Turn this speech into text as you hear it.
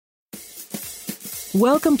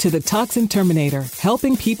Welcome to the Toxin Terminator,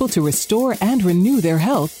 helping people to restore and renew their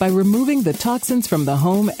health by removing the toxins from the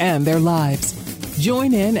home and their lives.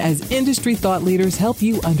 Join in as industry thought leaders help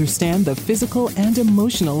you understand the physical and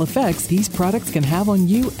emotional effects these products can have on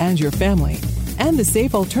you and your family, and the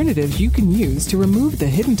safe alternatives you can use to remove the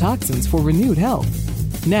hidden toxins for renewed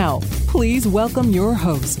health. Now, please welcome your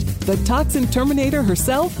host, the Toxin Terminator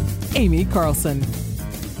herself, Amy Carlson.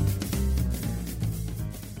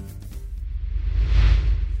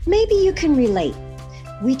 Maybe you can relate.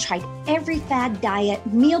 We tried every fad diet,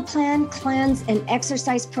 meal plan, cleanse, and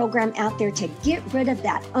exercise program out there to get rid of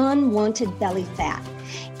that unwanted belly fat.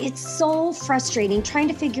 It's so frustrating trying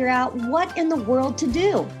to figure out what in the world to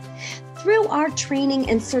do. Through our training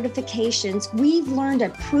and certifications, we've learned a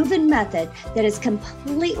proven method that has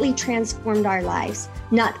completely transformed our lives.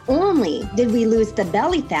 Not only did we lose the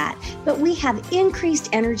belly fat, but we have increased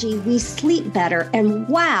energy, we sleep better, and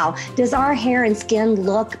wow, does our hair and skin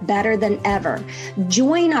look better than ever.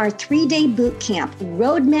 Join our 3-day boot camp,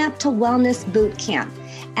 Roadmap to Wellness Boot Camp,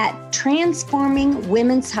 at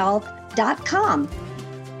transformingwomenshealth.com.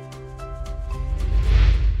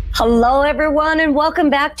 Hello, everyone, and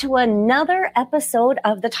welcome back to another episode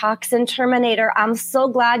of the Toxin Terminator. I'm so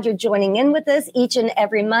glad you're joining in with us each and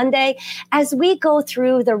every Monday as we go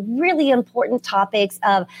through the really important topics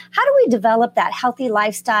of how do we develop that healthy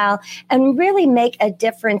lifestyle and really make a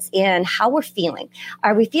difference in how we're feeling.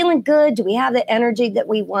 Are we feeling good? Do we have the energy that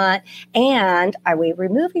we want? And are we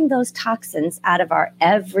removing those toxins out of our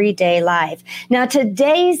everyday life? Now,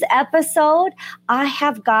 today's episode, I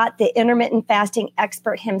have got the intermittent fasting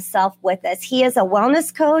expert himself with us. He is a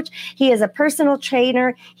wellness coach. He is a personal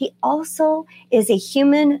trainer. He also is a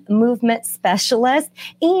human movement specialist,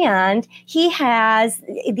 and he is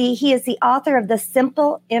the author of the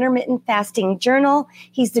Simple Intermittent Fasting Journal.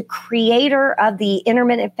 He's the creator of the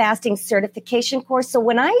intermittent fasting certification course. So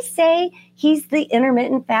when I say he's the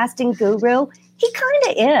intermittent fasting guru, he kind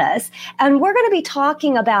of is. And we're going to be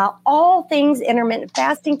talking about all things intermittent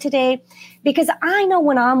fasting today, because I know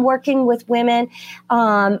when I'm working with women,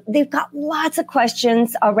 they've got lots of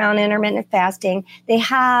questions around intermittent fasting. They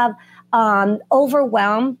have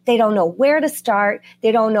overwhelmed. They don't know where to start.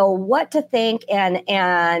 They don't know what to think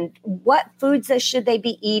and what foods should they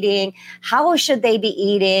be eating? How should they be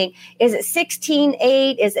eating? Is it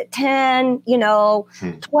 16-8? Is it 10,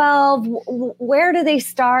 12? Where do they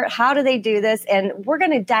start? How do they do this? And we're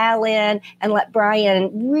going to dial in and let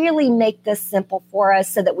Brian really make this simple for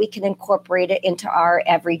us so that we can incorporate it into our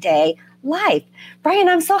everyday life. Brian,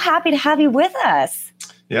 I'm so happy to have you with us.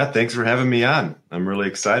 Yeah, thanks for having me on. I'm really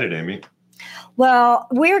excited, Amy. Well,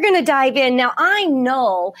 we're going to dive in. Now, I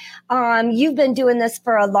know you've been doing this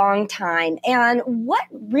for a long time. And what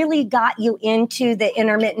really got you into the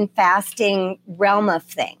intermittent fasting realm of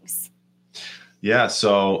things? Yeah,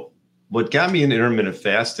 so what got me into intermittent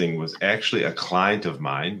fasting was actually a client of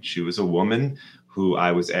mine. She was a woman who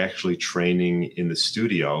I was actually training in the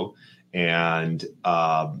studio, and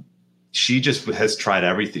she just has tried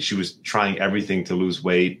everything. She was trying everything to lose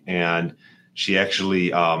weight, and she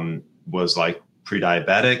actually was like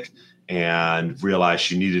pre-diabetic and realized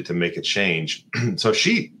she needed to make a change. So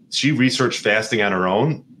she researched fasting on her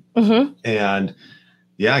own, and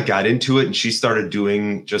got into it. And she started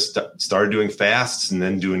doing fasts and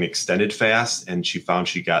then doing extended fasts, and she found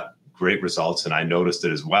she got great results. And I noticed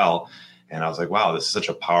it as well. And I was like, wow, this is such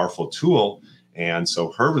a powerful tool. And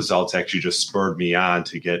so her results actually just spurred me on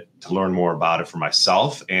to learn more about it for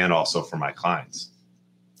myself and also for my clients.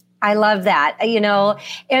 I love that,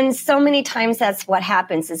 and so many times that's what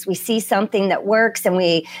happens is we see something that works and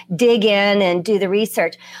we dig in and do the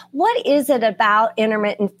research. What is it about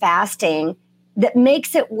intermittent fasting that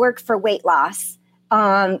makes it work for weight loss?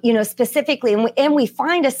 Specifically, and we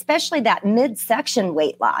find especially that midsection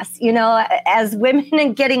weight loss, as women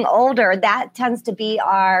and getting older, that tends to be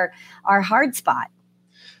our hard spot.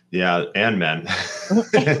 Yeah. And men.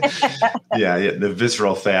 yeah. The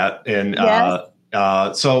visceral fat. And, yes.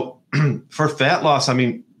 So for fat loss, I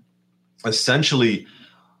mean, essentially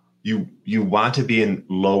you want to be in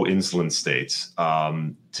low insulin states,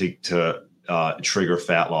 to trigger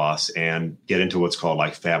fat loss and get into what's called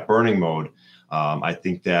like fat burning mode. I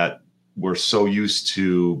think that we're so used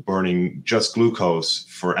to burning just glucose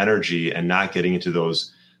for energy and not getting into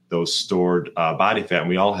those stored body fat. And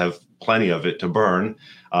we all have plenty of it to burn.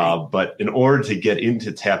 But in order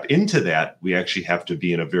to tap into that, we actually have to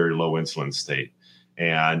be in a very low insulin state.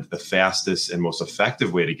 And the fastest and most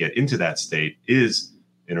effective way to get into that state is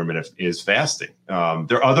fasting.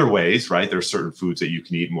 There are other ways, right? There are certain foods that you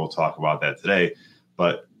can eat, and we'll talk about that today.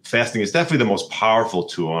 But fasting is definitely the most powerful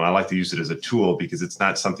tool. And I like to use it as a tool because it's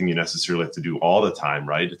not something you necessarily have to do all the time,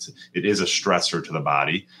 right? It is a stressor to the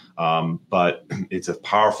body, but it's a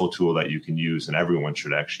powerful tool that you can use and everyone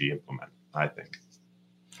should actually implement, I think.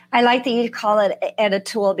 I like that you call it a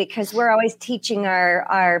tool because we're always teaching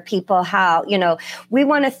our people how, we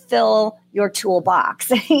want to fill your toolbox,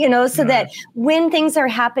 so that when things are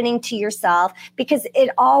happening to yourself, because it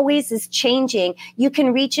always is changing, you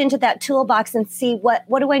can reach into that toolbox and see what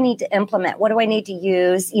do I need to implement? What do I need to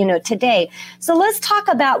use, today? So let's talk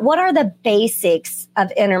about what are the basics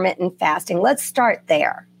of intermittent fasting. Let's start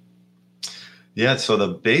there. Yeah. So the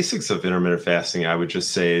basics of intermittent fasting, I would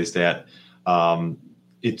just say is that,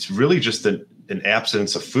 it's really just an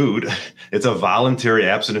abstinence of food. It's a voluntary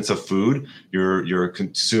abstinence of food. You're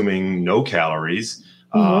consuming no calories.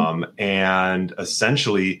 And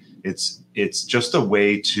essentially it's just a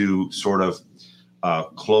way to sort of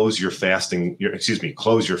close your feasting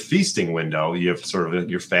window. You have sort of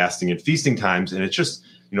your fasting and feasting times. And it's just,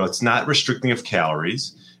 it's not restricting of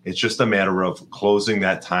calories. It's just a matter of closing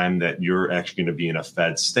that time that you're actually going to be in a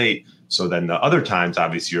fed state. So then the other times,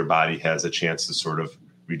 obviously your body has a chance to sort of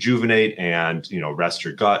rejuvenate and, rest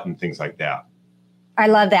your gut and things like that. I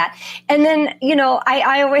love that. And then,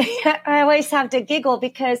 I always have to giggle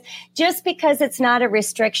because just because it's not a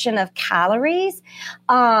restriction of calories,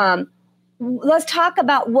 let's talk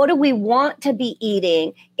about what do we want to be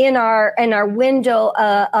eating in our window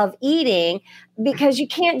of eating, because you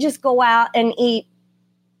can't just go out and eat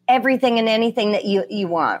everything and anything that you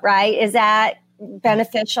want, right? Is that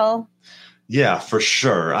beneficial? Yeah, for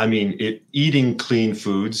sure. I mean, eating clean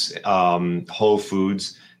foods, whole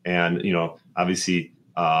foods, and, obviously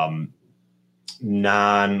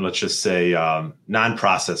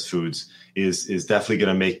non-processed foods is definitely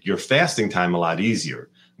going to make your fasting time a lot easier.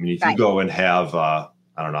 I mean, if you go and have,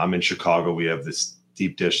 I'm in Chicago, we have this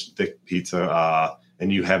deep dish, thick pizza,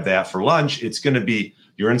 and you have that for lunch, it's going to be,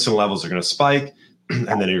 your insulin levels are going to spike and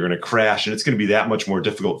then you're going to crash, and it's going to be that much more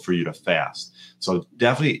difficult for you to fast. So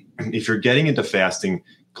definitely, if you're getting into fasting,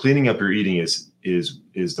 cleaning up your eating is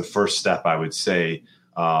the first step, I would say.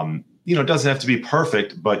 It doesn't have to be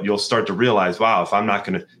perfect, but you'll start to realize, wow, if I'm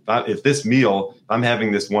having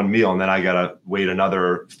this one meal and then I got to wait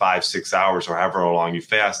another 5-6 hours or however long you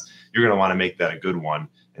fast, you're going to want to make that a good one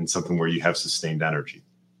and something where you have sustained energy.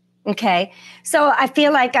 Okay. So I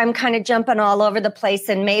feel like I'm kind of jumping all over the place,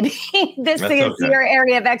 and maybe this is your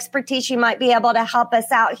area of expertise. You might be able to help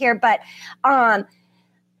us out here, but are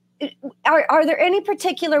there any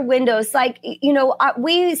particular windows? Like,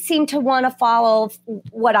 we seem to want to follow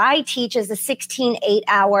what I teach as a 16-8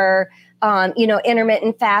 hour,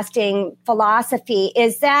 intermittent fasting philosophy.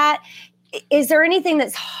 Is there anything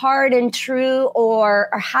that's hard and true,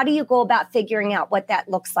 or how do you go about figuring out what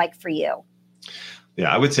that looks like for you? Yeah,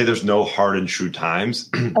 I would say there's no hard and true times.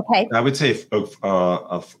 Okay. I would say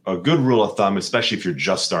a good rule of thumb, especially if you're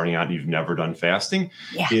just starting out and you've never done fasting,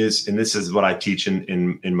 is, and this is what I teach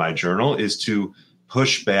in my journal, is to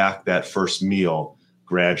push back that first meal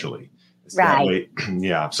gradually. Right.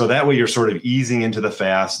 So that way you're sort of easing into the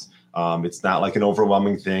fast. It's not like an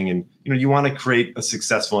overwhelming thing. And, you want to create a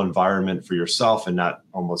successful environment for yourself and not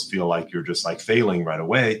almost feel like you're just like failing right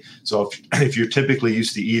away. So if you're typically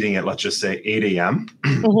used to eating at, let's just say 8 a.m.,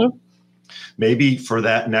 maybe for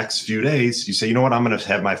that next few days, you say, you know what, I'm going to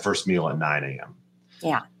have my first meal at 9 a.m.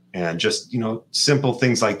 Yeah. And just, simple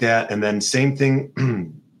things like that. And then same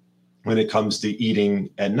thing when it comes to eating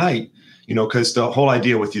at night, because the whole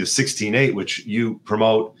idea with you 16-8, which you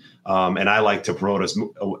promote, and I like to promote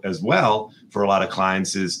as well for a lot of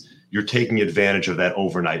clients, is you're taking advantage of that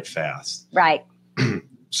overnight fast. Right.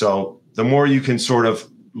 So the more you can sort of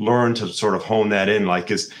learn to sort of hone that in, like,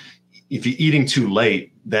 because if you're eating too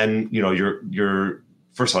late, then, you're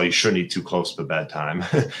first of all, you shouldn't eat too close to bedtime.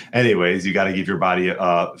 Anyways, you got to give your body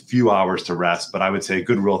a few hours to rest. But I would say a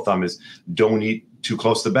good rule of thumb is don't eat too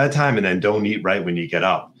close to bedtime, and then don't eat right when you get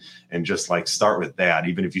up, and just like start with that.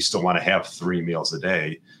 Even if you still want to have 3 meals a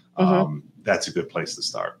day, that's a good place to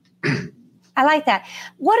start. I like that.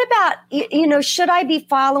 What about, should I be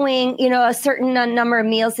following, a certain number of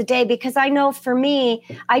meals a day? Because I know for me,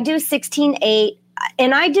 I do 16-8,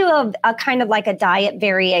 and I do a kind of like a diet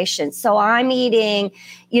variation. So I'm eating,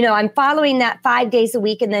 I'm following that 5 days a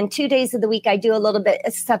week, and then 2 days of the week, I do a little bit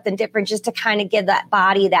of something different just to kind of give that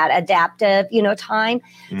body that adaptive, time.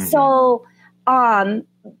 So,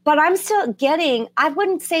 but I'm still getting, I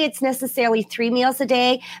wouldn't say it's necessarily 3 meals a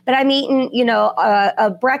day, but I'm eating,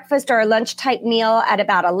 a breakfast or a lunch type meal at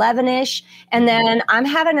about 11-ish. And then I'm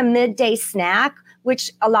having a midday snack,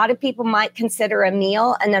 which a lot of people might consider a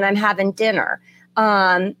meal. And then I'm having dinner.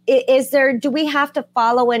 Do we have to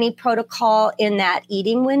follow any protocol in that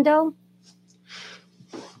eating window?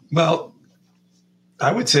 Well,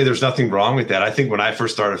 I would say there's nothing wrong with that. I think when I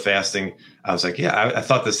first started fasting, I was like, I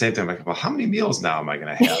thought the same thing. I'm like, well, how many meals now am I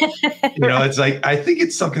going to have? It's like, I think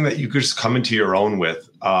it's something that you could just come into your own with.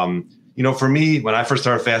 For me, when I first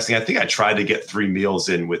started fasting, I think I tried to get 3 meals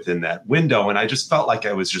in within that window. And I just felt like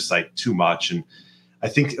I was just like too much. And I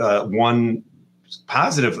think one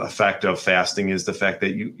positive effect of fasting is the fact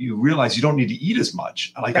that you realize you don't need to eat as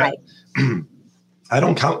much. Like right. I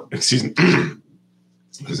don't count, excuse me.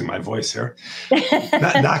 Losing my voice here.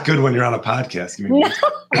 Not good when you're on a podcast. No,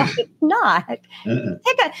 it's not.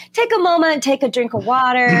 Take a moment, take a drink of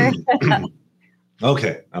water.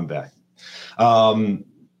 Okay, I'm back.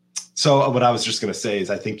 So what I was just going to say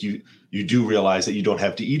is I think you do realize that you don't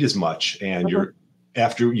have to eat as much, and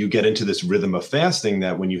after you get into this rhythm of fasting,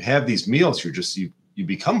 that when you have these meals, you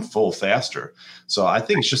become full faster. So I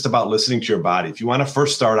think it's just about listening to your body. If you want to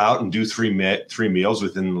first start out and do three meals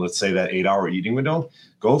within, let's say, that 8-hour eating window,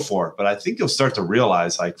 go for it. But I think you'll start to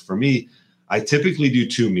realize, like for me, I typically do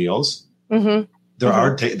 2 meals. Mm-hmm.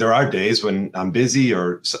 There are days when I'm busy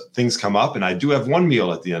or things come up and I do have 1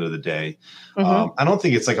 meal at the end of the day. Mm-hmm. I don't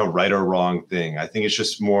think it's like a right or wrong thing. I think it's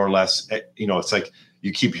just more or less, it's like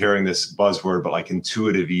you keep hearing this buzzword, but like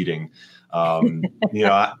intuitive eating, And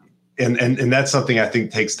that's something I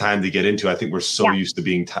think takes time to get into. I think we're so used to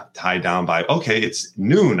being tied down by, okay, it's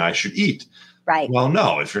noon, I should eat. Right. Well,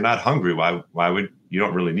 no, if you're not hungry, why would you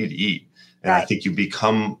don't really need to eat? And I think you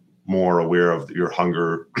become more aware of your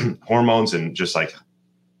hunger hormones and just like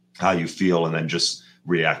how you feel, and then just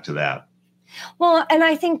react to that. Well, and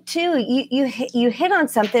I think too, you hit on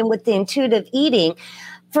something with the intuitive eating.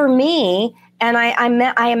 For me, and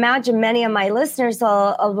I imagine many of my listeners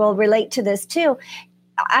will relate to this too.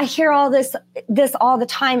 I hear all this all the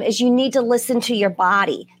time is you need to listen to your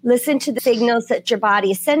body, listen to the signals that your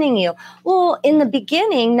body is sending you. Well, in the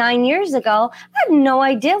beginning, 9 years ago, I had no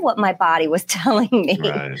idea what my body was telling me.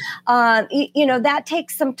 Right. That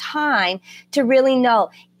takes some time to really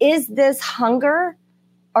know, is this hunger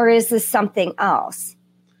or is this something else?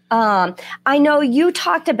 I know you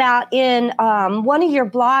talked about in one of your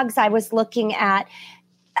blogs I was looking at,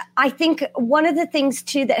 I think one of the things,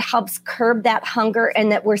 too, that helps curb that hunger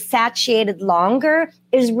and that we're satiated longer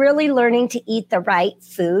is really learning to eat the right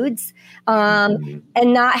foods and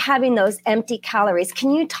not having those empty calories.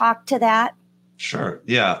 Can you talk to that? Sure.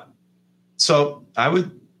 Yeah. So I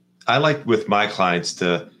like with my clients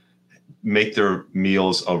to make their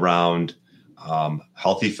meals around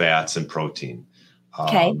healthy fats and protein.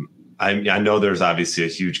 Okay. I know there's obviously a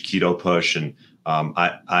huge keto push, and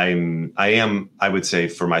I would say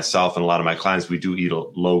for myself and a lot of my clients, we do eat a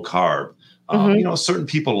low carb. Certain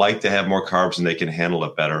people like to have more carbs and they can handle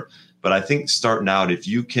it better. But I think starting out, if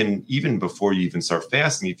you can, even before you even start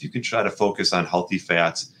fasting, if you can try to focus on healthy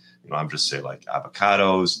fats, I'm just say like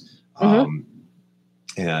avocados, and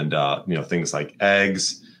things like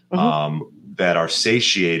eggs, that are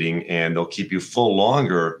satiating and they'll keep you full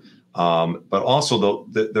longer. But also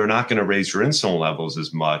they're not going to raise your insulin levels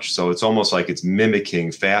as much. So it's almost like it's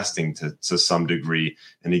mimicking fasting to some degree,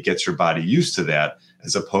 and it gets your body used to that,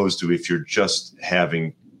 as opposed to if you're just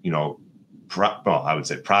having, I would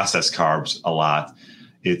say processed carbs a lot,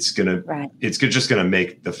 it's just going to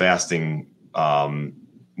make the fasting,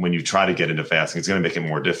 when you try to get into fasting, it's going to make it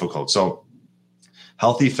more difficult. So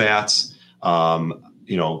healthy fats,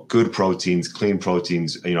 good proteins, clean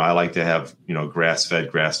proteins. I like to have,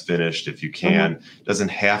 grass-fed, grass-finished if you can. Doesn't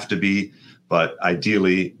have to be, but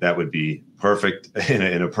ideally that would be perfect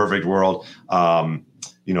in a perfect world. Wild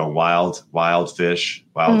fish,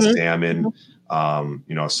 wild salmon,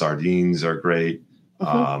 sardines are great.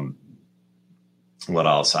 What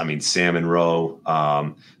else? Salmon roe.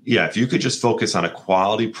 If you could just focus on a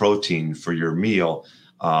quality protein for your meal,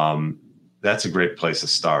 that's a great place to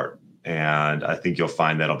start. And I think you'll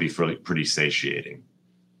find that'll be pretty satiating.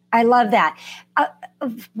 I love that.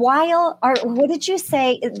 What did you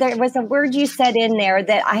say? There was a word you said in there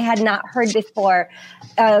that I had not heard before.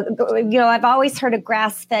 I've always heard of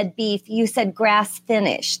grass-fed beef. You said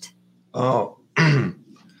grass-finished. Oh,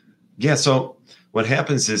 yeah. So what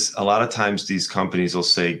happens is a lot of times these companies will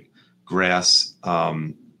say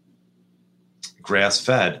grass-fed,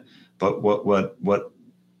 but what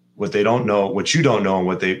they don't know, what you don't know, and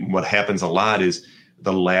what happens a lot is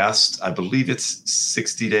the last, I believe it's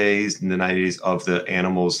 60 days and the 90 days of the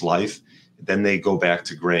animal's life, then they go back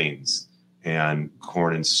to grains and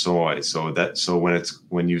corn and soy. So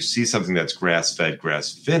when you see something that's grass-fed,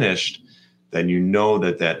 grass-finished, then you know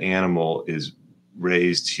that animal is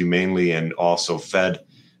raised humanely and also fed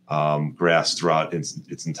grass throughout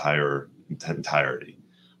its entirety.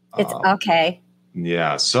 It's okay.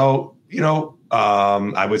 Yeah. So,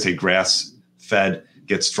 I would say grass fed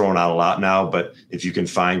gets thrown out a lot now, but if you can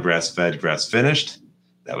find grass fed, grass finished,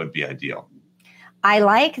 that would be ideal. I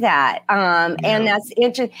like that. And that's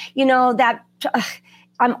interesting.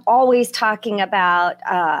 I'm always talking about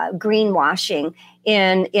greenwashing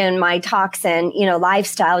in my toxin,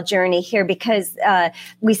 lifestyle journey here, because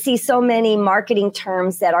we see so many marketing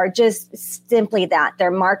terms that are just simply that.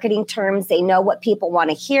 They're marketing terms. They know what people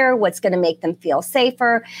want to hear, what's going to make them feel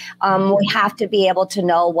safer. We have to be able to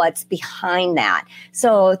know what's behind that.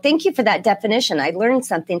 So thank you for that definition. I learned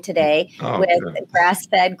something today with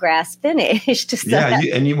grass-fed, grass-finished. So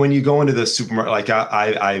when you go into the supermarket, like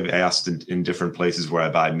I've asked in different places where I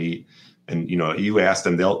buy meat, and you ask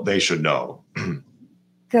them, they should know.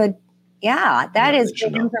 Good. Yeah, that is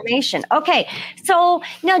good information. Okay. So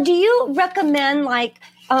now, do you recommend,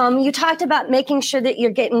 you talked about making sure that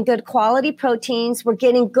you're getting good quality proteins, we're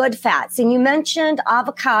getting good fats, and you mentioned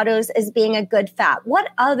avocados as being a good fat. What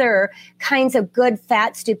other kinds of good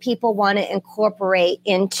fats do people want to incorporate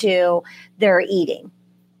into their eating?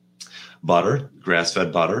 Butter,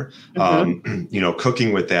 grass-fed butter. Mm-hmm.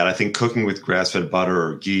 Cooking with that. I think cooking with grass-fed butter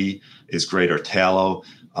or ghee is great, or tallow.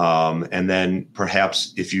 And then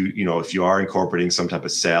perhaps if you are incorporating some type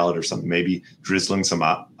of salad or something, maybe drizzling some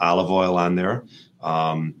olive oil on there.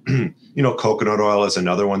 Coconut oil is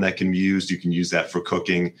another one that can be used. You can use that for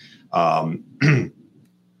cooking. And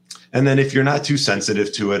then if you're not too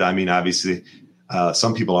sensitive to it, obviously,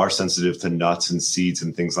 some people are sensitive to nuts and seeds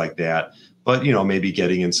and things like that. But maybe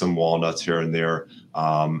getting in some walnuts here and there,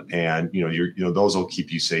 and those will keep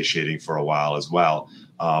you satiating for a while as well.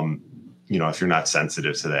 If you're not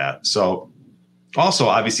sensitive to that. So also,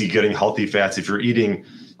 obviously, getting healthy fats. If you're eating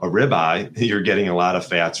a ribeye, you're getting a lot of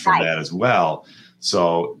fats from that as well.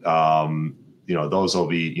 So those will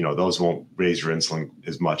be those won't raise your insulin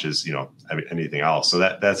as much as anything else. So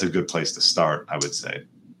that's a good place to start, I would say.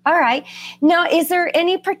 All right. Now, is there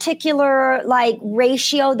any particular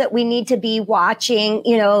ratio that we need to be watching?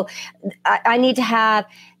 I need to have,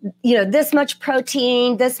 this much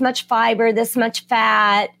protein, this much fiber, this much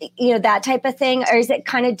fat, that type of thing? Or is it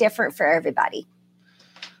kind of different for everybody?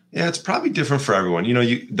 Yeah, it's probably different for everyone.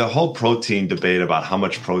 The whole protein debate about how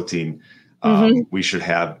much protein we should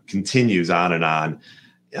have continues on and on.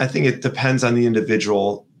 I think it depends on the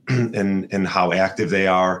individual and how active they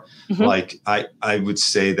are. Mm-hmm. I would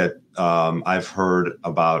say that I've heard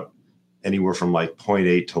about anywhere from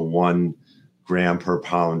 0.8 to 1 gram per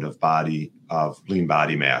pound of lean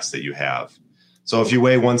body mass that you have. So if you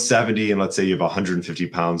weigh 170 and let's say you have 150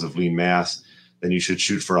 pounds of lean mass, then you should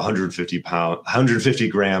shoot for 150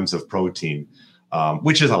 grams of protein,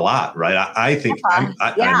 which is a lot, right? I think I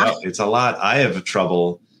know it's a lot. I have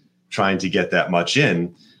trouble trying to get that much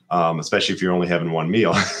in. Especially if you're only having one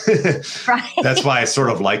meal. Right. That's why I sort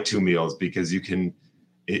of like 2 meals, because you can,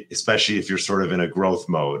 especially if you're sort of in a growth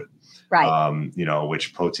mode, right?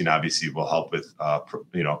 Which protein obviously will help with,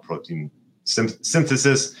 protein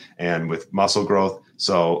synthesis and with muscle growth.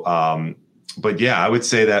 So, but yeah, I would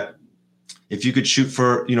say that if you could shoot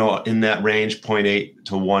for, in that range, 0.8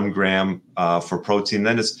 to 1 gram for protein,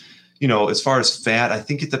 then it's, as far as fat, I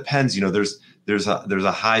think it depends. There's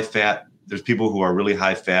a high fat. There's people who are really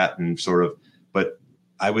high fat and but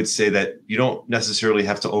I would say that you don't necessarily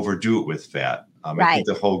have to overdo it with fat. Right. I think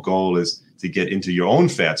the whole goal is to get into your own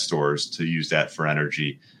fat stores to use that for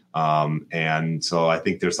energy. And so I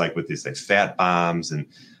think there's what they say, fat bombs and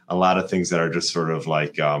a lot of things that are just sort of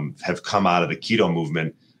have come out of the keto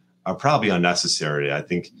movement are probably unnecessary. I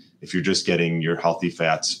think if you're just getting your healthy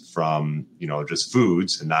fats from, just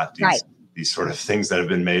foods and not these sort of things that have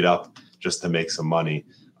been made up just to make some money,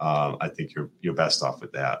 I think you're best off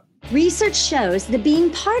with that. Research shows that being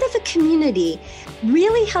part of a community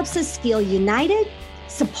really helps us feel united,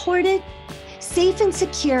 supported, safe and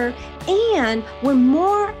secure, and we're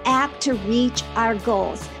more apt to reach our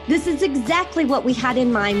goals. This is exactly what we had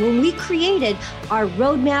in mind when we created our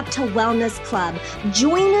Roadmap to Wellness Club.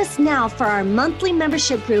 Join us now for our monthly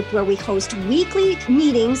membership group where we host weekly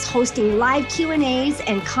meetings, hosting live Q&As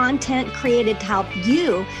and content created to help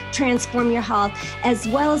you transform your health, as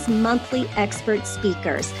well as monthly expert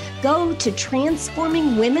speakers. Go to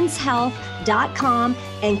transformingwomenshealth.com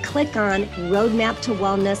and click on Roadmap to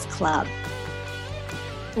Wellness Club.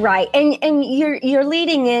 Right. And you're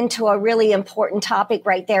leading into a really important topic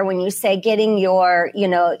right there when you say getting your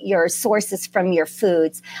sources from your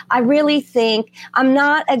foods. I really think I'm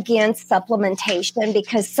not against supplementation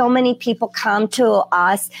because so many people come to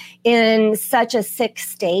us in such a sick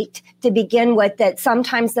state to begin with that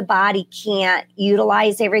sometimes the body can't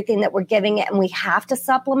utilize everything that we're giving it and we have to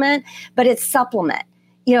supplement, but it's supplement.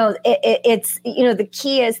 It's the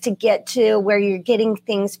key is to get to where you're getting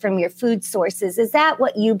things from your food sources. Is that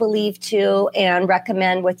what you believe too and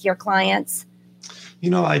recommend with your clients?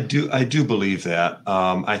 I do believe that.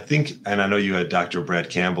 I think, and I know you had Dr.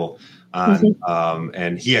 Brad Campbell on,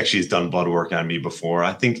 and he actually has done blood work on me before.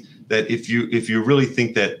 I think that if you really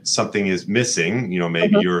think that something is missing,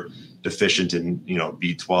 maybe you're deficient in,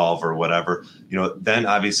 B12 or whatever, then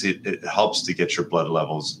obviously it helps to get your blood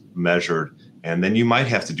levels measured. And then you might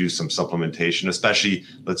have to do some supplementation, especially,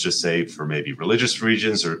 let's just say, for maybe religious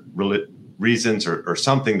reasons or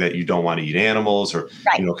something that you don't want to eat animals or,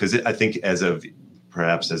 right. Because I think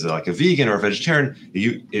perhaps as a vegan or a vegetarian,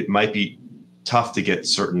 it might be tough to get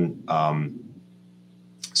certain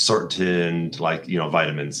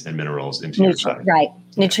vitamins and minerals into your body. Right.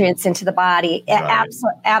 Nutrients into the body. Right.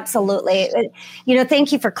 Absolutely.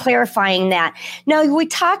 Thank you for clarifying that. Now, we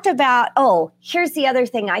talked about, here's the other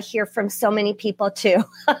thing I hear from so many people too,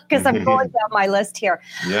 because I'm going down my list here.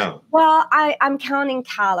 Yeah. Well, I'm counting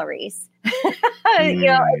calories.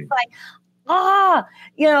 It's like,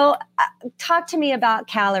 talk to me about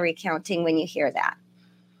calorie counting when you hear that.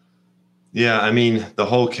 Yeah. I mean, the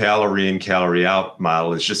whole calorie in, calorie out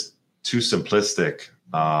model is just too simplistic.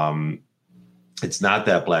 It's not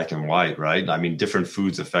that black and white, right? I mean, different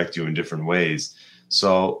foods affect you in different ways.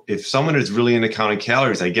 So if someone is really into counting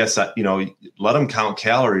calories, I guess, let them count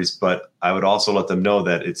calories, but I would also let them know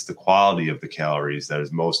that it's the quality of the calories that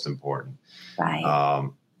is most important.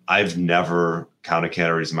 Right. I've never counted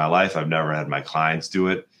calories in my life. I've never had my clients do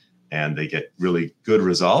it, and they get really good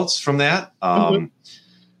results from that. I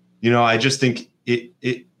just think it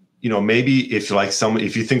maybe if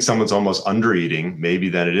you think someone's almost under eating, maybe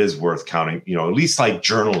then it is worth counting, at least like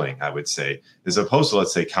journaling, I would say, as opposed to,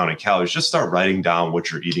 let's say, counting calories. Just start writing down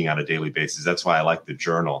what you're eating on a daily basis. That's why I like the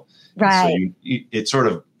journal. Right. So it's sort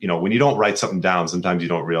of, when you don't write something down, sometimes you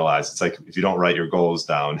don't realize. It's like if you don't write your goals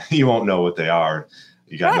down, you won't know what they are.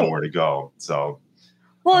 You got nowhere to go. So,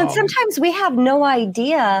 and sometimes we have no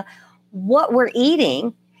idea what we're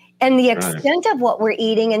eating and the extent of what we're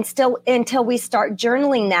eating until we start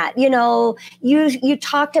journaling that. You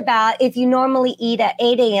talked about if you normally eat at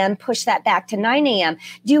 8 a.m., push that back to 9 a.m.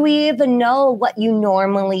 Do we even know what you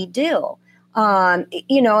normally do? And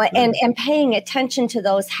paying attention to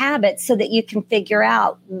those habits so that you can figure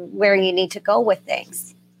out where you need to go with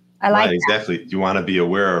things. I like that. Exactly. You want to be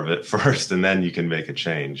aware of it first, and then you can make a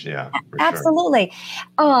change. Yeah, absolutely.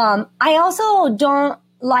 Sure. I also don't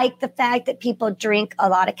like the fact that people drink a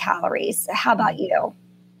lot of calories. How about you?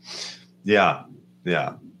 Yeah,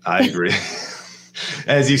 I agree.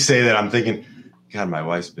 As you say that, I'm thinking, God, my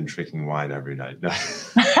wife's been drinking wine every night.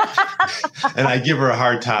 And I give her a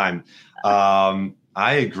hard time. I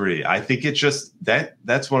agree. I think it's just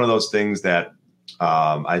that's one of those things that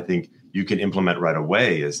I think you can implement right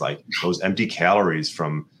away is like those empty calories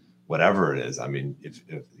from whatever it is. I mean, if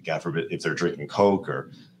God forbid, if they're drinking Coke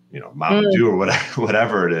or Mountain Dew or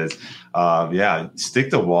whatever it is. Stick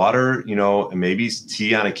to water, and maybe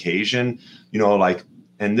tea on occasion,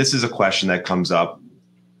 and this is a question that comes up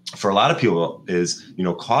for a lot of people is,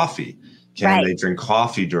 coffee. Can they drink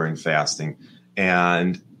coffee during fasting?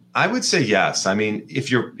 And I would say yes. I mean,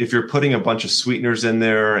 if you're putting a bunch of sweeteners in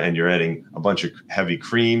there and you're adding a bunch of heavy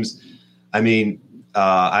creams, I mean,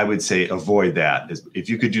 I would say avoid that. If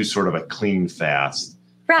you could do sort of a clean fast.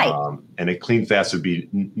 Right. And a clean fast would be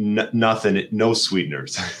nothing, no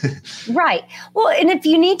sweeteners. Right. Well, and if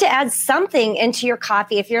you need to add something into your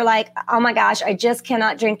coffee, if you're like, oh my gosh, I just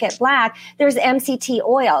cannot drink it black, there's MCT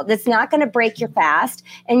oil that's not going to break your fast.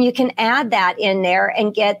 And you can add that in there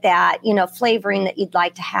and get that, flavoring that you'd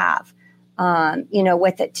like to have,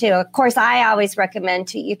 with it too. Of course, I always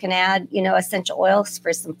recommend you can add, essential oils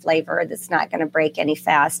for some flavor that's not going to break any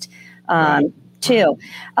fast. Too.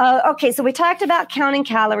 Okay, so we talked about counting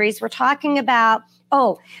calories. We're talking about,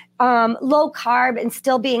 low carb and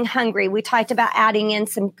still being hungry. We talked about adding in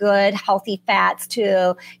some good, healthy fats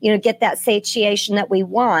to, get that satiation that we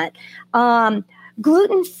want.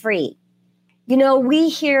 Gluten-free. We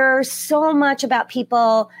hear so much about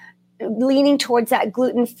people leaning towards that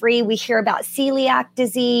gluten-free. We hear about celiac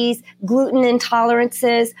disease, gluten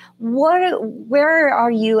intolerances. Where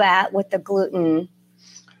are you at with the gluten?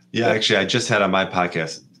 Yeah, actually, I just had on my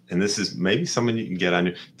podcast and this is maybe someone you can get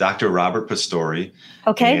on, Dr. Robert Pastori.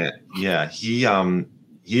 Okay. And, yeah, he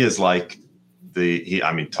is like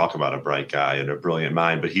talk about a bright guy and a brilliant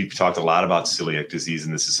mind, but he talked a lot about celiac disease,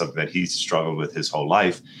 and this is something that he's struggled with his whole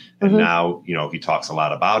life. And now, he talks a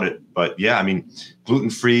lot about it. But yeah, I mean,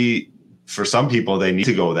 gluten-free, for some people, they need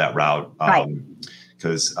to go that route.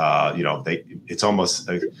 Because, it's almost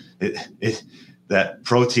that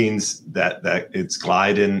proteins, that it's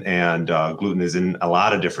gliadin and gluten is in a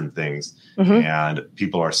lot of different things, and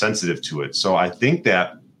people are sensitive to it. So I think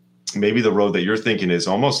that maybe the road that you're thinking is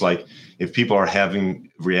almost like if people are having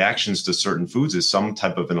reactions to certain foods, is some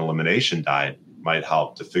type of an elimination diet might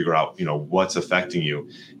help to figure out, what's affecting you.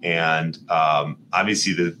 And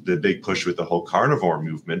obviously the big push with the whole carnivore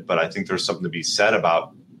movement, but I think there's something to be said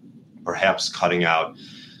about perhaps cutting out.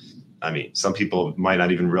 I mean, some people might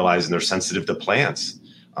not even realize they're sensitive to plants.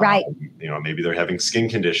 Right. Maybe they're having skin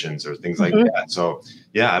conditions or things like that. So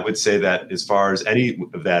yeah, I would say that as far as any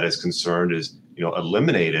of that is concerned is,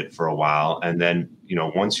 eliminate it for a while. And then,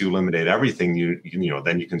 once you eliminate everything,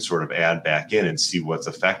 then you can sort of add back in and see what's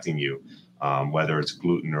affecting you, whether it's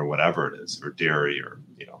gluten or whatever it is, or dairy or,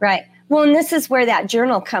 Right. Well, and this is where that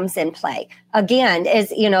journal comes in play. Again,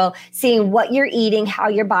 is, seeing what you're eating, how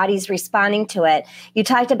your body's responding to it. You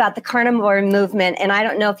talked about the carnivore movement, and I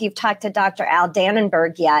don't know if you've talked to Dr. Al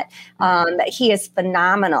Dannenberg yet. He is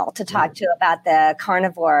phenomenal to talk to about the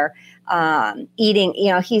carnivore eating.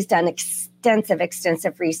 He's done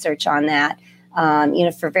extensive research on that,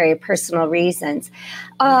 for very personal reasons.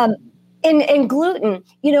 And gluten,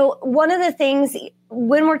 one of the things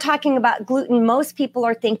when we're talking about gluten, most people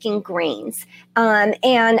are thinking grains.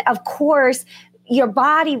 And of course, your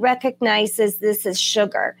body recognizes this as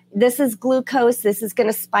sugar. This is glucose. This is going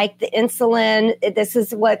to spike the insulin. This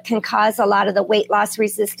is what can cause a lot of the weight loss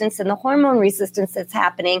resistance and the hormone resistance that's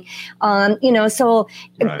happening. So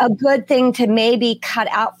a good thing to maybe cut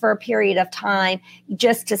out for a period of time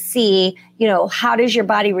just to see, how does your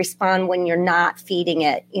body respond when you're not feeding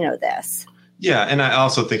it, this. Yeah. And I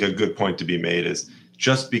also think a good point to be made is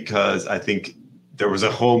just because I think there was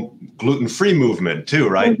a whole gluten-free movement too,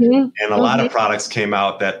 right? And a lot of products came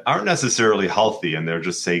out that aren't necessarily healthy, and they're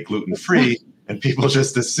just say gluten-free, and people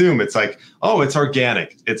just assume it's like, oh, it's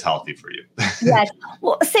organic, it's healthy for you. Yes.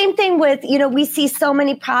 Well, same thing with, we see so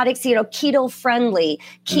many products, keto friendly,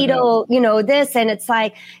 keto, this, and it's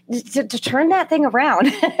like to turn that thing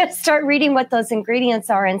around, start reading what those ingredients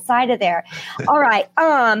are inside of there. All right.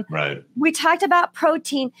 Right. We talked about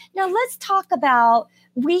protein. Now let's talk about,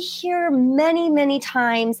 we hear many, many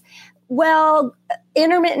times, well,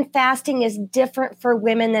 intermittent fasting is different for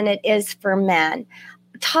women than it is for men.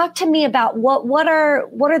 Talk to me about what are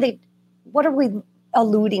we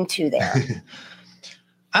alluding to there?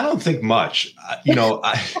 I don't think much. I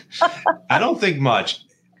don't think much.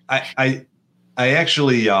 I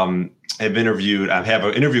actually have interviewed. I have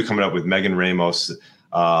an interview coming up with Megan Ramos,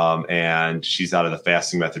 and she's out of the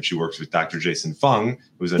fasting method. She works with Dr. Jason Fung,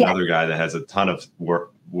 who's another guy that has done a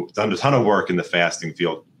ton of work in the fasting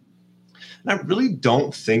field. And I really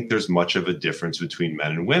don't think there's much of a difference between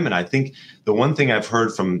men and women. I think the one thing I've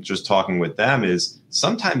heard from just talking with them is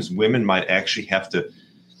sometimes women might actually have to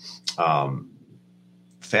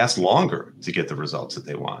fast longer to get the results that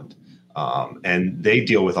they want. And they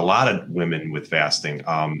deal with a lot of women with fasting.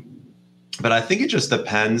 But I think it just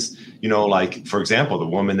depends, like, for example, the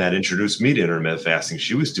woman that introduced me to intermittent fasting,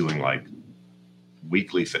 she was doing like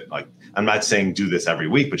weekly, I'm not saying do this every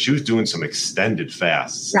week, but she was doing some extended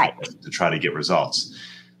fasts to try to get results.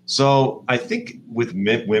 So I think with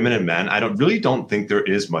women and men, I don't think there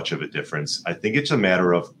is much of a difference. I think it's a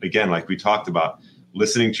matter of, again, like we talked about,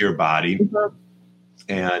 listening to your body,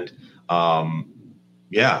 and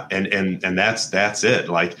and that's it.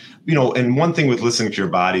 Like, and one thing with listening to your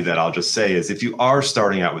body that I'll just say is, if you are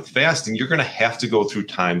starting out with fasting, you're going to have to go through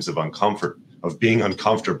times of being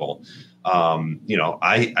uncomfortable.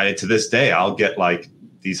 I to this day, I'll get like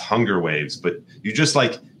these hunger waves, but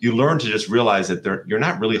you learn to just realize that you're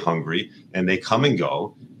not really hungry, and they come and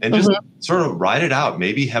go, and just sort of ride it out.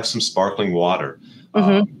 Maybe have some sparkling water,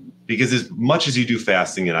 because as much as you do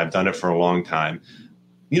fasting, and I've done it for a long time,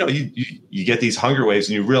 you get these hunger waves,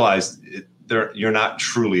 and you realize you're not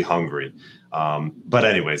truly hungry. But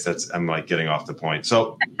anyways, I'm like getting off the point.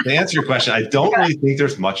 So to answer your question, I don't really think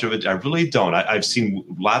there's much of it. I really don't. I've seen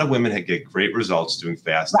a lot of women get great results doing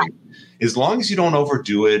fasting, as long as you don't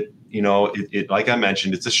overdo it. It like I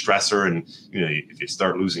mentioned, it's a stressor, and if you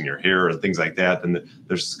start losing your hair and things like that, then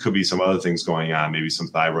could be some other things going on, maybe some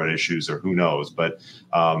thyroid issues or who knows. But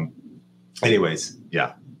anyways,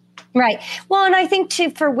 yeah. Right. Well, and I think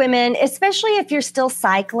too for women, especially if you're still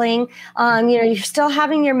cycling, you're still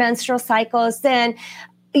having your menstrual cycles, then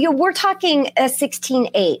we're talking a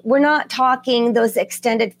 16-8. We're not talking those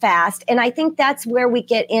extended fast. And I think that's where we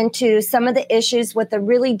get into some of the issues with the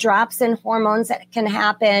really drops in hormones that can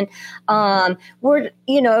happen. We're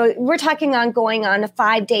talking on going on a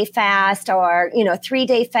 5-day fast or,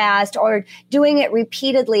 3-day fast or doing it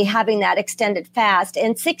repeatedly, having that extended fast.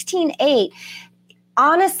 And 16-8,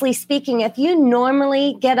 honestly speaking, if you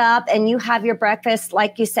normally get up and you have your breakfast,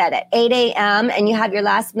 like you said, at 8 a.m. and you have your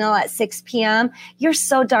last meal at 6 p.m., you're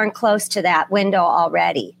so darn close to that window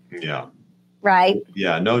already. Yeah. Right?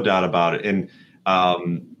 Yeah, no doubt about it. And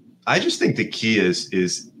I just think the key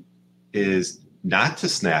is not to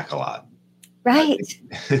snack a lot. Right.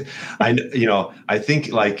 I think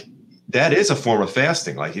like that is a form of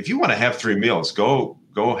fasting. Like if you want to have 3 meals, go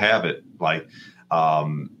have it. Like,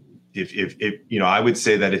 if I would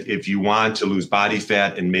say that if you want to lose body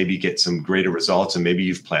fat and maybe get some greater results and maybe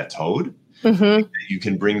you've plateaued, you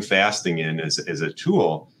can bring fasting in as a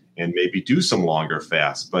tool and maybe do some longer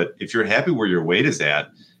fasts. But if you're happy where your weight is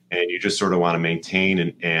at and you just sort of want to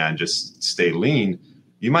maintain and just stay lean,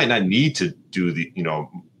 you might not need to do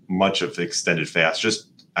much of extended fast. Just,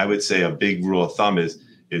 I would say a big rule of thumb is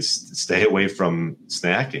stay away from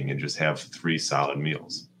snacking and just have 3 solid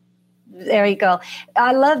meals. There you go.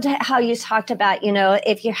 I loved how you talked about,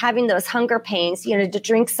 if you're having those hunger pains, to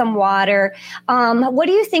drink some water. What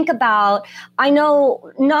do you think about, I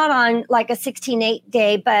know not on like a 16-8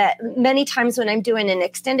 day, but many times when I'm doing an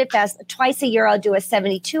extended fast, twice a year, I'll do a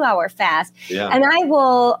 72-hour fast. Yeah. And I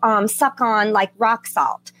will suck on like rock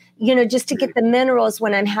salt, just to get the minerals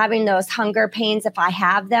when I'm having those hunger pains, if I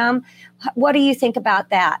have them. What do you think about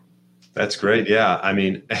that? That's great. Yeah. I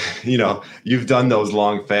mean, you've done those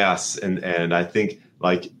long fasts and I think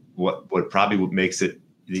like what probably makes it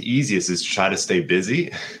the easiest is to try to stay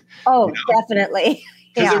busy. Oh, definitely.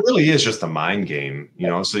 Because it really is just a mind game,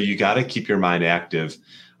 so you got to keep your mind active,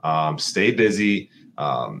 stay busy.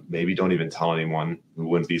 Maybe don't even tell anyone who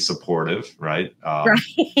wouldn't be supportive. Right.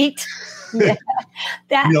 Right. Yeah.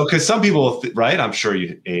 Because some people, right. I'm sure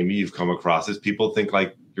Amy, you've come across this. People think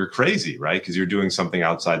like, you're crazy, right? Because you're doing something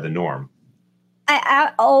outside the norm. When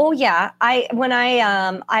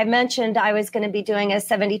I mentioned I was going to be doing a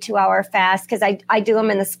 72-hour fast because I do them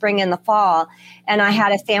in the spring and the fall, and I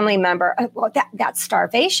had a family member. Well, that's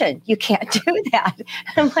starvation. You can't do that.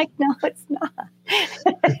 I'm like, no, it's not.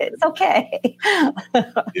 It's okay.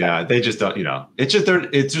 Yeah, they just don't. It's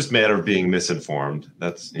just a matter of being misinformed.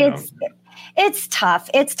 That's It's tough.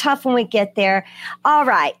 It's tough when we get there. All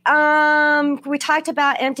right. We talked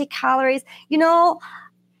about empty calories.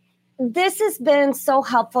 This has been so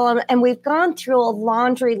helpful, and we've gone through a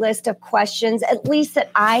laundry list of questions, at least that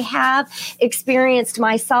I have experienced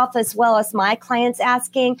myself as well as my clients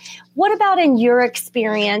asking. What about in your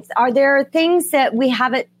experience? Are there things that we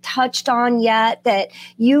haven't touched on yet that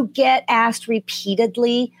you get asked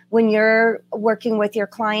repeatedly when you're working with your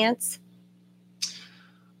clients?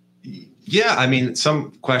 Yeah, I mean,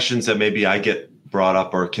 some questions that maybe I get brought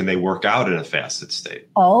up are, can they work out in a fasted state?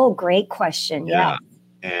 Oh, great question. Yeah.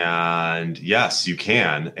 And yes, you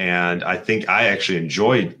can. And I think I actually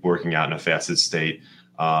enjoyed working out in a fasted state.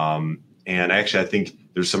 And actually, I think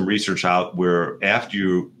there's some research out where after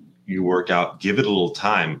you work out, give it a little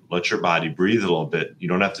time, let your body breathe a little bit. You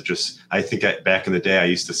don't have to I think back in the day, I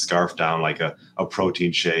used to scarf down like a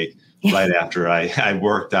protein shake right after I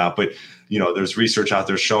worked out. But, there's research out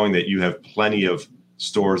there showing that you have plenty of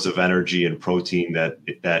stores of energy and protein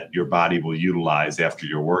that your body will utilize after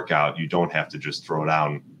your workout. You don't have to just throw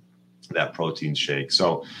down that protein shake.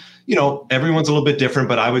 So, everyone's a little bit different,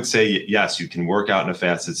 but I would say, yes, you can work out in a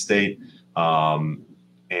fasted state.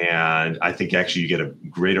 And I think actually you get a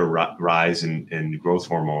greater rise in growth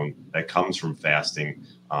hormone that comes from fasting.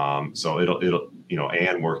 So it'll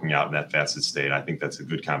and working out in that fasted state, I think that's a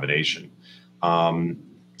good combination.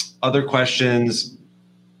 Other questions,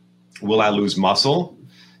 will I lose muscle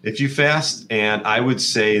if you fast? And I would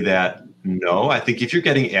say that no. I think if you're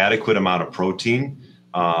getting adequate amount of protein,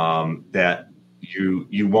 that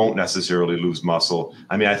you won't necessarily lose muscle.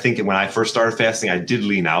 I mean, I think when I first started fasting, I did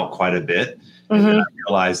lean out quite a bit. And then I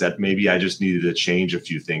realized that maybe I just needed to change a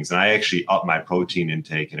few things. And I actually upped my protein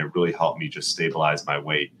intake, and it really helped me just stabilize my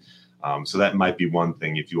weight. So that might be one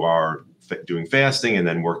thing. If you are doing fasting and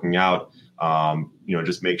then working out,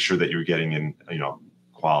 just make sure that you're getting in,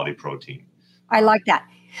 quality protein. I like that.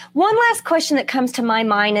 One last question that comes to my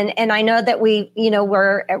mind, and I know that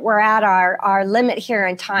we're at our limit here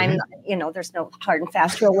in time. There's no hard and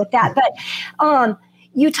fast rule with that. But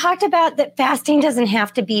you talked about that fasting doesn't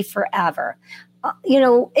have to be forever.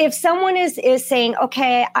 if someone is saying,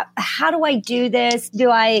 okay, how do I do this? Do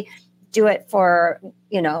I do it for,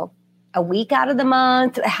 a week out of the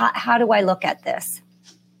month? How do I look at this?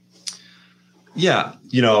 Yeah.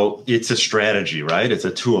 It's a strategy, right? It's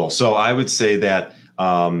a tool. So I would say that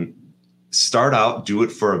start out, do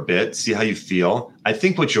it for a bit, see how you feel. I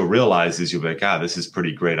think what you'll realize is you'll be like, this is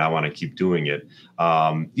pretty great. I want to keep doing it.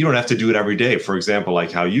 You don't have to do it every day. For example,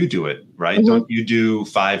 like how you do it, right? Mm-hmm. Don't you do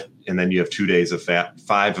 5 and then you have 2 days of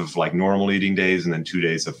 5 of like normal eating days and then 2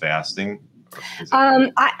 days of fasting?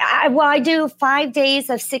 I do 5 days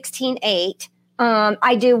of 16-8.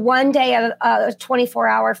 I do 1 day of a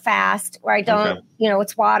 24-hour fast where I don't,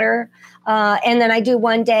 it's water. And then I do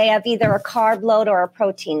 1 day of either a carb load or a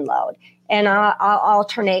protein load. And I'll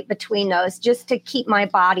alternate between those just to keep my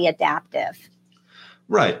body adaptive.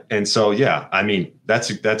 Right. And so,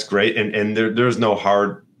 that's great. And there's no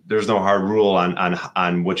hard rule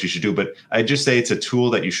on what you should do, but I just say it's a tool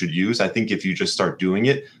that you should use. I think if you just start doing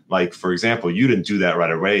it, like, for example, you didn't do that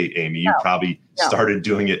right away, Amy. You probably started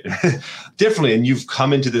doing it differently, and you've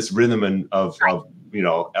come into this rhythm of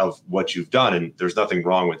what you've done, and there's nothing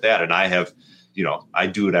wrong with that. And I have, I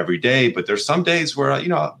do it every day, but there's some days where,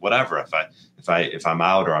 whatever, if I'm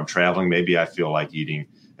out or I'm traveling, maybe I feel like eating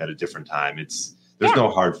at a different time. There's no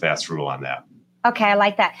hard, fast rule on that. Okay, I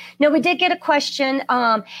like that. No, we did get a question.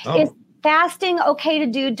 Is fasting okay to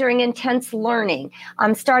do during intense learning?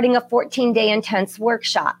 I'm starting a 14-day intense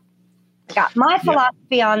workshop. I got my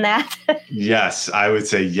philosophy on that. Yes, I would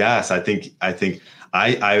say yes. I think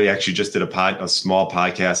I actually just did a small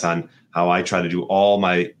podcast on how I try to do all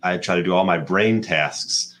my brain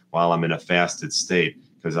tasks while I'm in a fasted state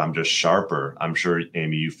because I'm just sharper. I'm sure,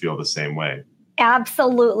 Amy, you feel the same way.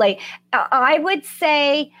 Absolutely. I would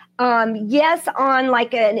say yes on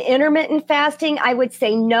like an intermittent fasting. I would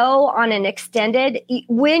say no on an extended.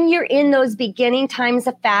 When you're in those beginning times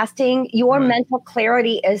of fasting, your mental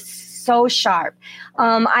clarity is so sharp.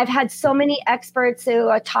 I've had so many experts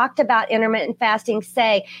who talked about intermittent fasting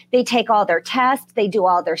say they take all their tests, they do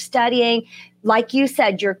all their studying. Like you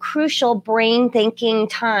said, your crucial brain thinking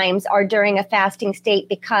times are during a fasting state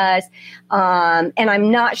because, and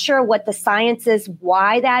I'm not sure what the science is,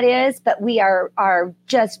 why that is, but we are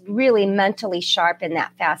just really mentally sharp in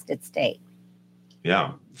that fasted state.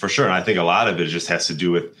 Yeah, for sure. And I think a lot of it just has to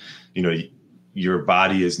do with, your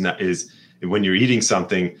body is when you're eating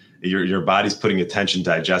something, your body's putting attention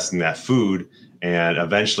digesting that food. And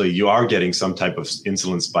eventually you are getting some type of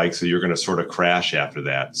insulin spike. So you're going to sort of crash after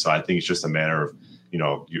that. So I think it's just a matter of,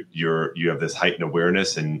 you have this heightened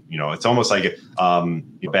awareness and, it's almost like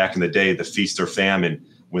back in the day, the feast or famine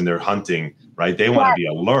when they're hunting, right? They want to be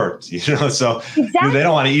alert, so they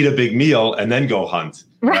don't want to eat a big meal and then go hunt,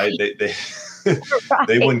 right?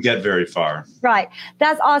 They wouldn't get very far. Right.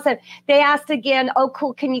 That's awesome. They asked again, oh,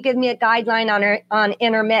 cool. Can you give me a guideline on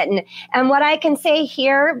intermittent? And what I can say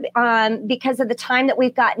here, because of the time that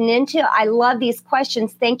we've gotten into, I love these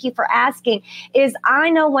questions. Thank you for asking. Is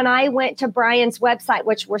I know when I went to Brian's website,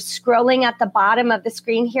 which we're scrolling at the bottom of the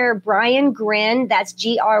screen here, Brian Gryn, that's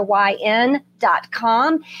GRYN.com.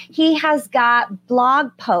 He has got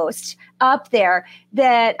blog posts up there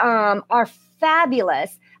that are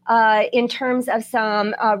fabulous. In terms of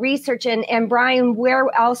some research. And Brian,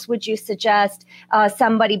 where else would you suggest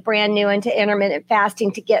somebody brand new into intermittent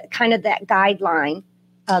fasting to get kind of that guideline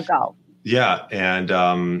go? Yeah. And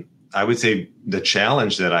I would say the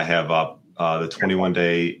challenge that I have up, the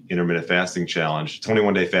 21-day intermittent fasting challenge,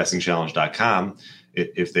 21dayfastingchallenge.com.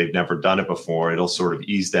 If they've never done it before, it'll sort of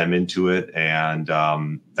ease them into it. And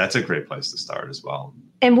that's a great place to start as well.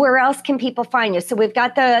 And where else can people find you? So we've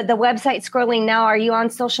got the website scrolling now. Are you on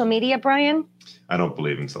social media, Brian? I don't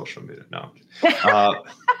believe in social media. No.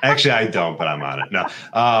 Actually, I don't, but I'm on it. No.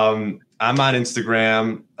 I'm on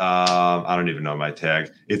Instagram. I don't even know my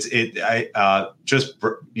tag. I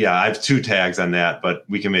have 2 tags on that, but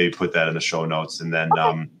we can maybe put that in the show notes. And then,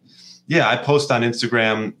 I post on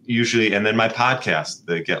Instagram usually. And then my podcast,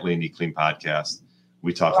 the Get Lean, Eat Clean podcast,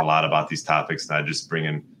 we talk a lot about these topics, and I just bring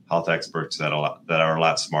in health experts that are a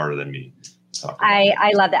lot smarter than me.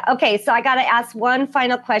 I love that. Okay, so I got to ask one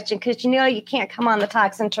final question because you can't come on the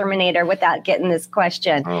Toxin Terminator without getting this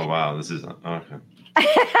question. Oh wow, this is okay.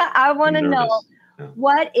 I want to know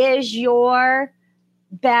what is your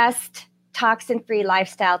best toxin-free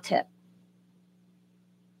lifestyle tip?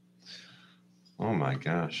 Oh my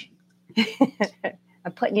gosh,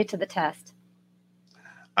 I'm putting you to the test.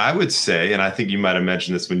 I would say, and I think you might have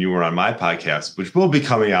mentioned this when you were on my podcast, which will be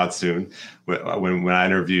coming out soon when I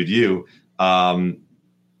interviewed you,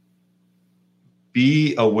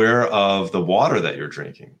 be aware of the water that you're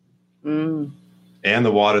drinking. and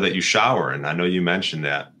the water that you shower in. I know you mentioned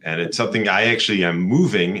that. And it's something I actually am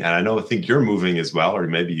moving, and I think you're moving as well, or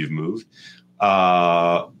maybe you've moved.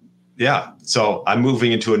 So I'm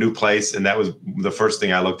moving into a new place, and that was the first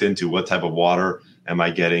thing I looked into. What type of water am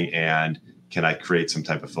I getting, and can I create some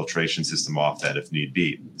type of filtration system off that if need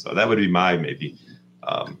be? So that would be my maybe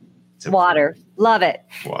tip. Water. Love it.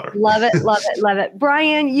 Water. Love it, love it, love it.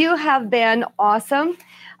 Brian, you have been awesome.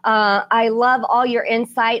 I love all your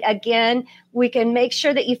insight. Again, we can make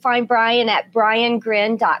sure that you find Brian at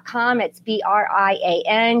briangryn.com. It's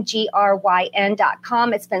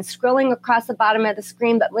BrianGryn.com. It's been scrolling across the bottom of the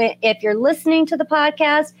screen, but if you're listening to the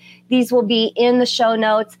podcast, these will be in the show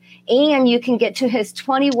notes, and you can get to his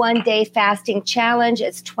 21-day fasting challenge.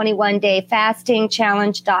 It's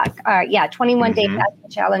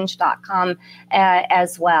 21dayfastingchallenge.com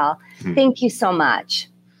as well. Thank you so much.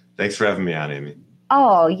 Thanks for having me on, Amy.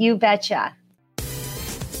 Oh, you betcha.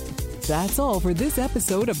 That's all for this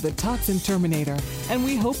episode of The Toxin Terminator, and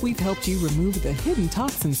we hope we've helped you remove the hidden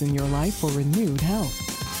toxins in your life for renewed health.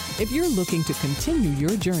 If you're looking to continue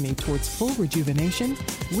your journey towards full rejuvenation,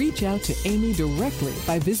 reach out to Amy directly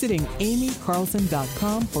by visiting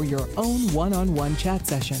amycarlson.com for your own one-on-one chat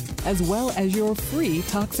session, as well as your free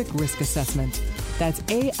toxic risk assessment. That's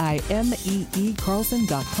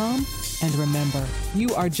AIMEEcarlson.com. And remember,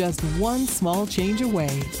 you are just one small change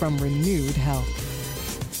away from renewed health.